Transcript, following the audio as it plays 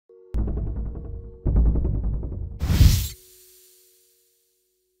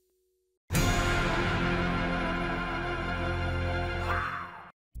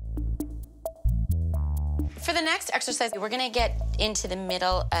For the next exercise, we're gonna get into the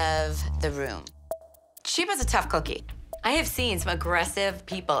middle of the room. Sheba's a tough cookie. I have seen some aggressive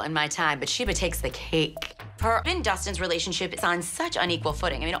people in my time, but Sheba takes the cake. Her and Dustin's relationship is on such unequal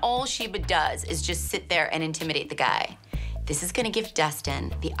footing. I mean, all Sheba does is just sit there and intimidate the guy. This is gonna give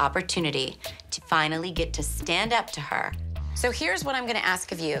Dustin the opportunity to finally get to stand up to her. So here's what I'm gonna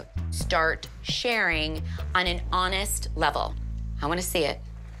ask of you. Start sharing on an honest level. I wanna see it.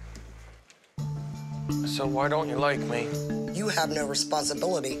 So why don't you like me? You have no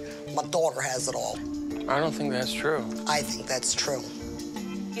responsibility. My daughter has it all. I don't think that's true. I think that's true.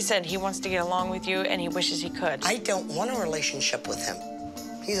 He said he wants to get along with you and he wishes he could. I don't want a relationship with him.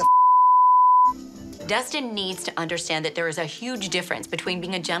 He's a Dustin needs to understand that there is a huge difference between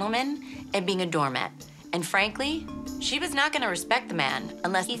being a gentleman and being a doormat. And frankly, Sheba's not gonna respect the man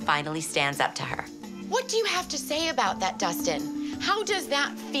unless he finally stands up to her. What do you have to say about that, Dustin? How does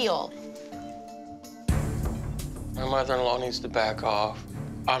that feel? My mother-in-law needs to back off.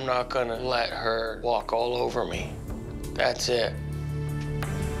 I'm not gonna let her walk all over me. That's it.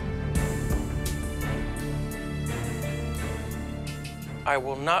 I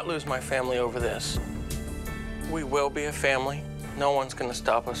will not lose my family over this. We will be a family. No one's gonna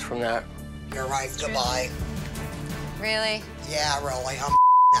stop us from that. You're right, goodbye. Really? Yeah, really, I'm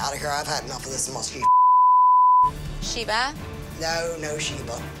out of here. I've had enough of this musky. Sheba? No,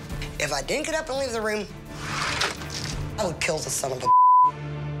 Sheba. If I didn't get up and leave the room, I would kill the son of a